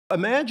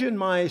Imagine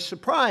my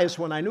surprise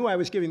when I knew I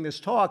was giving this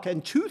talk,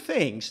 and two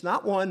things,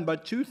 not one,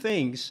 but two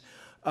things,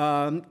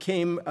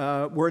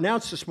 were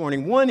announced this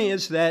morning. One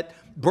is that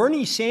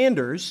Bernie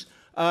Sanders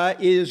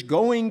is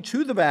going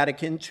to the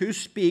Vatican to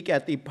speak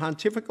at the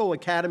Pontifical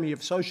Academy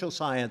of Social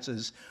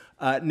Sciences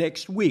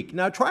next week.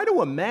 Now, try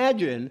to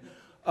imagine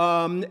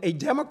a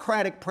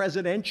Democratic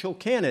presidential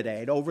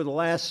candidate over the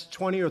last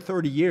 20 or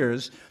 30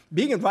 years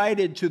being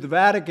invited to the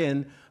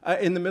Vatican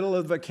in the middle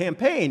of a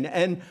campaign.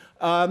 And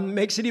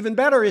makes it even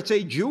better, it's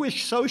a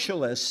Jewish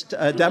socialist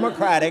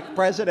Democratic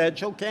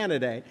presidential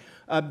candidate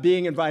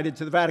being invited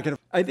to the Vatican.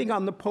 I think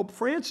on the Pope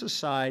Francis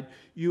side,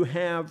 you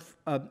have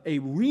a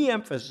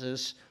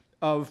re-emphasis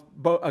of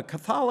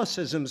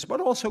Catholicism's, but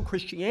also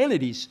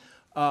Christianity's,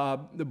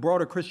 the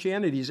broader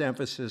Christianity's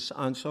emphasis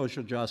on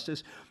social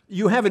justice.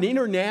 You have an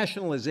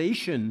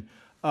internationalization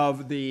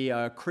of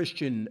the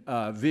Christian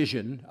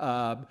vision,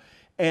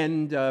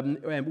 and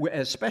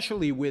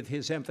especially with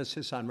his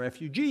emphasis on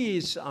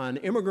refugees, on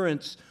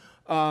immigrants,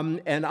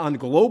 and on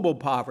global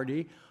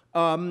poverty.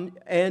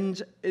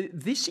 And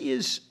this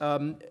is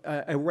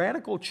a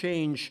radical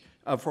change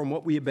from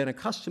what we have been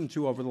accustomed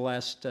to over the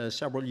last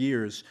several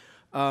years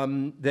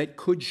that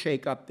could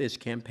shake up this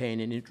campaign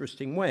in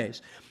interesting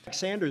ways.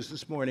 Sanders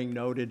this morning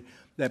noted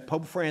that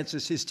Pope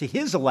Francis is to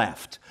his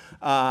left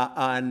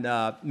on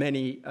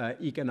many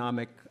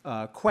economic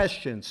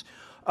questions.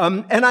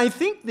 And I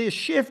think this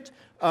shift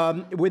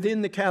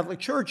within the Catholic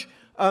Church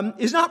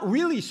is not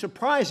really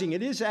surprising.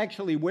 It is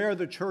actually where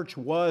the church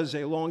was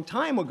a long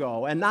time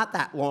ago, and not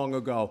that long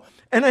ago.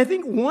 And I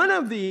think one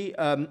of the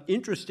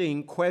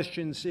interesting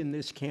questions in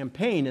this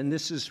campaign, and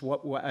this is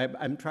what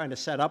I'm trying to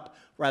set up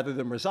rather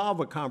than resolve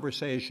a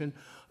conversation,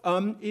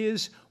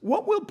 is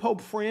what will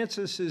Pope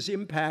Francis's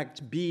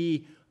impact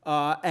be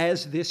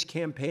as this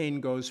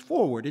campaign goes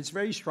forward? It's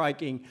very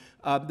striking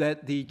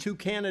that the two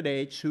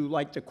candidates who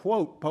like to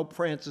quote Pope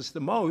Francis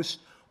the most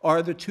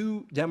are the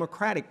two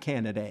Democratic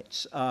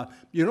candidates.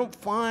 You don't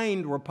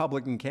find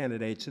Republican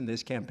candidates in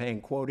this campaign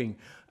quoting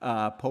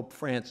Pope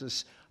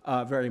Francis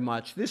very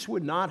much. This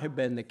would not have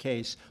been the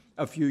case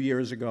a few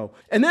years ago.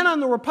 And then on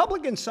the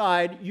Republican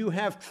side, you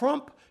have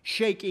Trump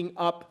shaking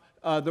up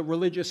the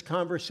religious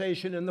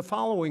conversation in the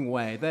following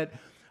way, that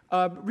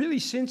really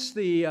since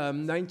the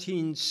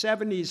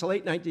 1970s,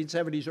 late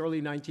 1970s,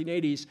 early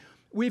 1980s,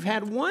 we've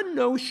had one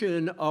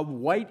notion of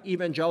white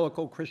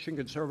evangelical Christian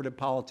conservative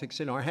politics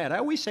in our head. I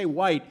always say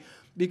white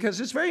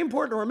because it's very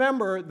important to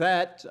remember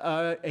that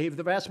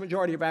the vast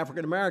majority of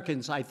African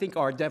Americans, I think,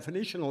 are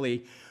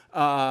definitionally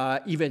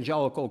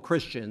evangelical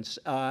Christians,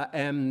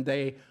 and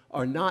they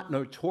are not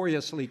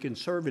notoriously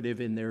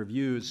conservative in their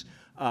views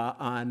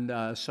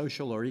on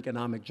social or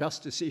economic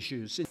justice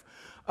issues.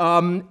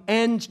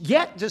 And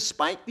yet,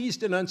 despite these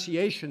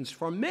denunciations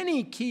from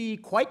many key,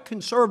 quite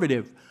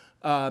conservative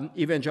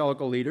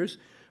evangelical leaders,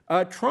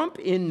 Trump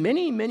in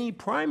many, many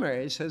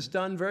primaries has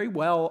done very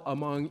well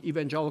among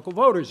evangelical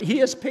voters. He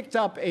has picked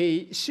up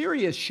a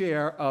serious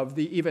share of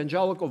the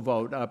evangelical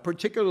vote,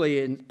 particularly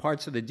in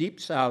parts of the Deep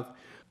South.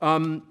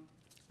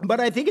 But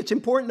I think it's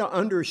important to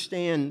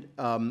understand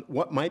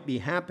what might be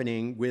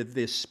happening with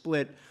this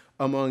split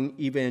among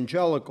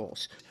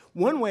evangelicals.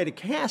 One way to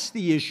cast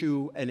the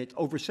issue, and it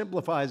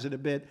oversimplifies it a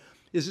bit,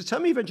 is that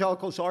some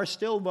evangelicals are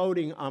still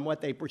voting on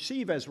what they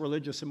perceive as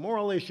religious and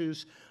moral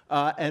issues,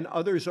 and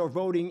others are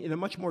voting in a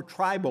much more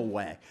tribal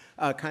way,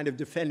 kind of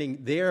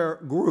defending their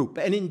group.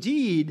 And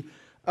indeed,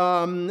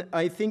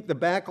 I think the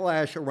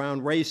backlash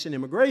around race and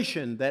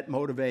immigration that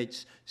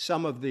motivates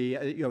some of the,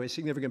 a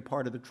significant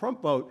part of the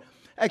Trump vote,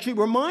 actually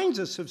reminds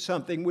us of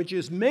something, which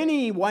is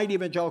many white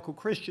evangelical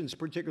Christians,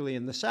 particularly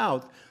in the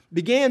South,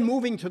 began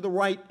moving to the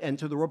right and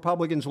to the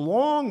Republicans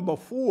long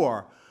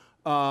before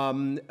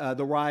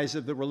the rise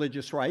of the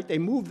religious right. They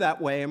moved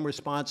that way in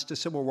response to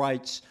civil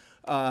rights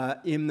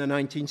in the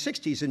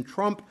 1960s, and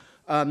Trump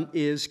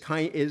is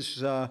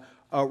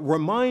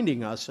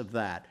reminding us of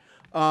that.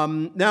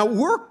 Now,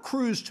 were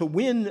Cruz to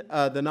win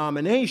the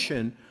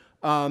nomination,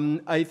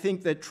 I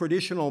think that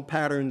traditional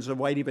patterns of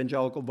white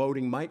evangelical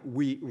voting might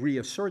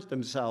reassert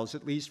themselves,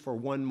 at least for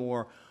one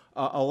more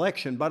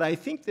election. But I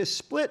think this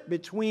split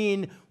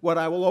between what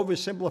I will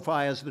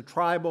oversimplify as the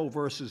tribal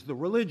versus the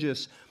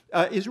religious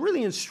is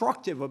really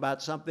instructive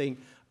about something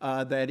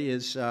that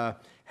is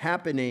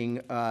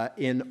happening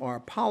in our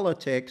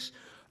politics.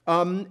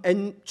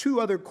 And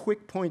two other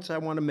quick points I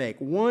want to make.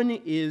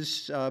 One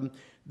is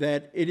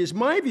that it is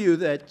my view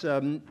that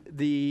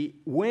the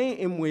way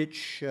in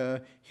which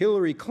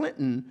Hillary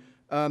Clinton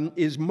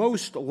is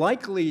most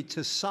likely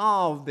to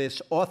solve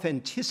this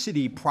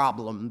authenticity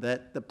problem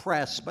that the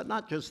press, but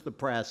not just the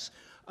press,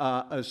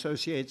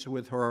 associates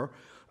with her,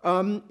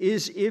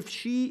 is if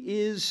she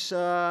is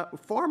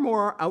far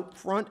more out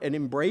front and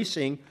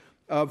embracing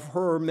of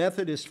her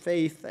Methodist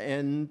faith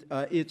and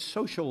its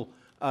social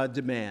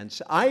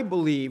demands. I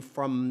believe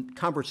from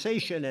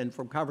conversation and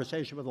from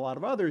conversation with a lot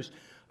of others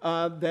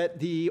that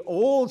the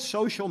old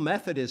social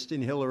Methodist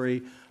in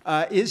Hillary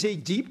is a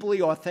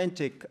deeply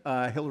authentic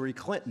Hillary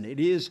Clinton. It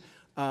is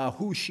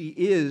who she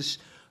is,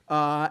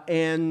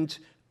 and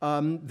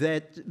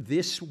that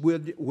this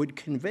would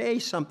convey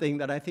something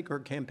that I think her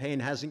campaign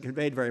hasn't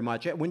conveyed very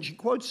much. When she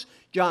quotes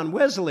John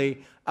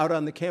Wesley out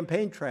on the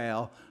campaign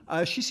trail,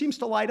 she seems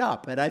to light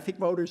up, and I think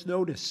voters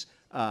notice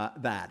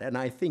that, and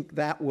I think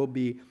that will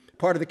be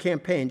part of the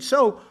campaign.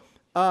 So,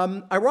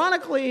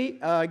 ironically,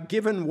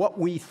 given what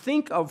we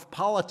think of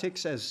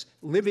politics as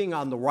living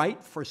on the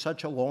right for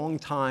such a long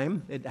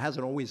time, it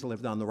hasn't always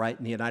lived on the right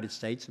in the United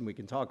States, and we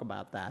can talk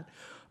about that.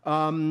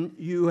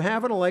 You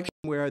have an election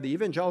where the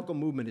evangelical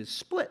movement is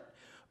split,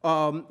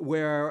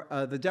 where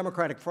the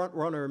Democratic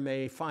frontrunner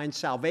may find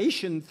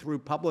salvation through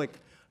public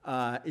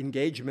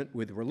engagement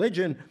with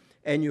religion,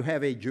 and you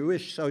have a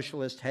Jewish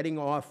socialist heading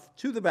off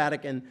to the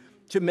Vatican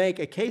to make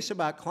a case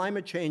about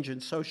climate change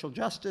and social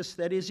justice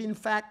that is, in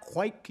fact,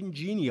 quite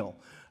congenial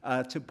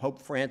to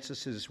Pope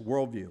Francis's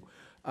worldview.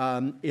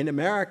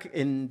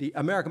 In the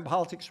American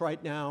politics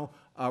right now,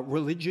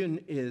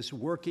 religion is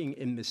working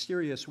in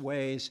mysterious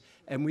ways,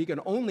 and we can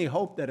only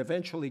hope that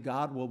eventually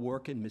God will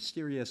work in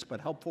mysterious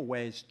but helpful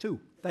ways too.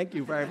 Thank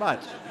you very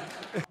much.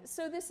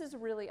 So this is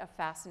really a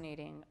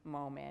fascinating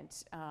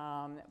moment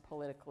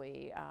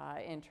politically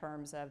in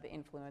terms of the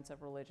influence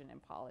of religion in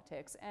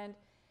politics. And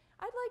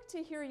I'd like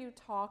to hear you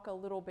talk a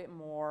little bit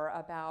more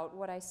about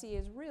what I see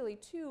as really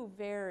two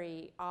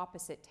very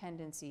opposite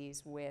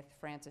tendencies with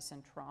Francis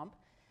and Trump,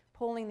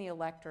 pulling the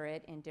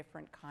electorate in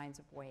different kinds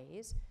of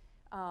ways.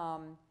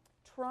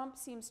 Trump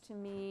seems to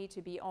me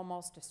to be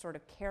almost a sort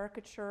of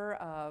caricature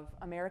of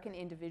American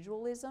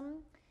individualism.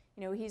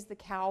 You know, he's the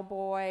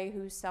cowboy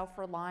who's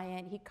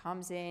self-reliant. He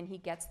comes in, he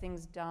gets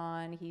things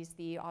done. He's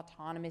the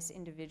autonomous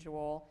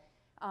individual.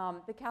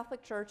 The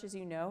Catholic Church, as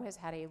you know, has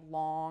had a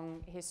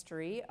long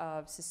history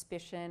of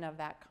suspicion of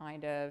that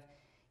kind of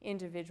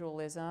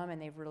individualism,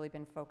 and they've really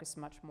been focused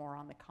much more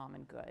on the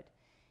common good.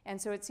 And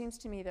so it seems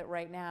to me that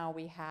right now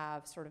we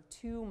have sort of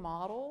two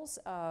models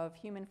of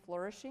human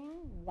flourishing,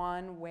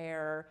 one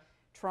where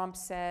Trump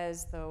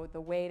says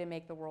the way to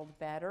make the world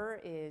better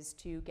is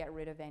to get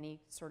rid of any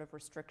sort of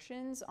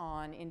restrictions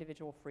on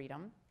individual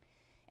freedom,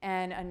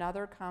 and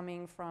another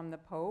coming from the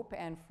Pope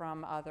and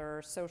from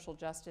other social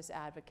justice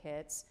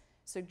advocates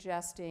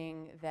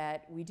suggesting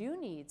that we do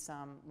need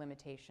some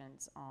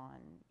limitations on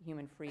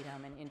human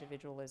freedom and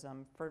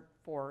individualism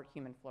for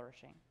human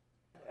flourishing.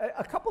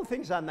 A couple of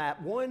things on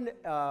that. One,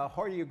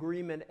 hearty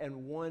agreement,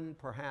 and one,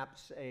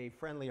 perhaps, a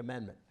friendly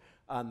amendment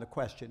on the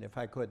question, if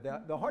I could.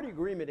 The hearty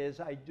agreement is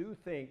I do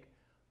think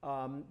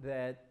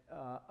that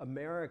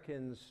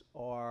Americans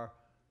are,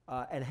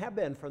 and have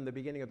been from the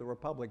beginning of the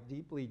Republic,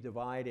 deeply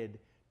divided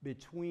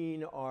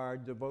between our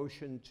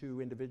devotion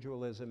to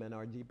individualism and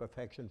our deep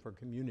affection for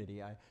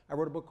community. I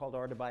wrote a book called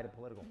Our Divided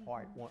Political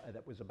Heart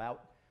that was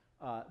about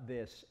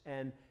this.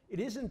 And it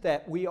isn't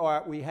that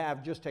we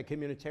have just a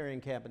communitarian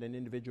camp and an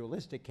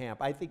individualistic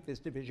camp. I think this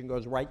division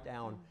goes right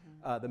down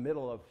the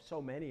middle of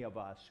so many of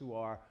us who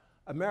are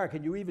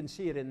American. You even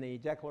see it in the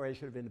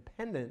Declaration of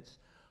Independence,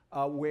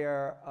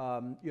 where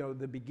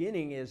the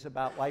beginning is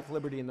about life,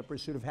 liberty, and the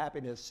pursuit of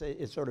happiness.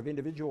 It's sort of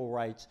individual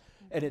rights.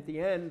 And at the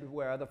end,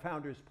 where the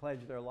founders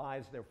pledge their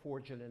lives, their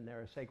fortune, and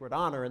their sacred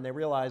honor, and they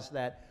realize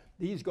that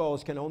these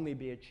goals can only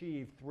be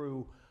achieved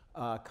through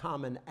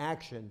common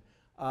action.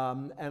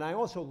 And I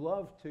also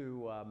love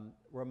to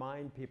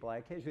remind people, I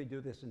occasionally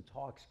do this in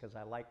talks because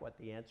I like what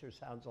the answer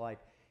sounds like,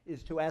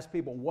 is to ask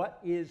people, what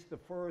is the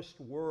first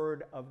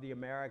word of the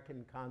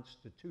American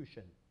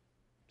Constitution?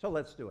 So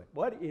let's do it.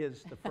 What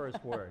is the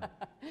first word?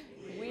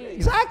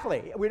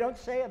 Exactly. We don't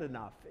say it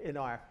enough in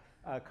our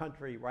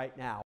country right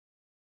now.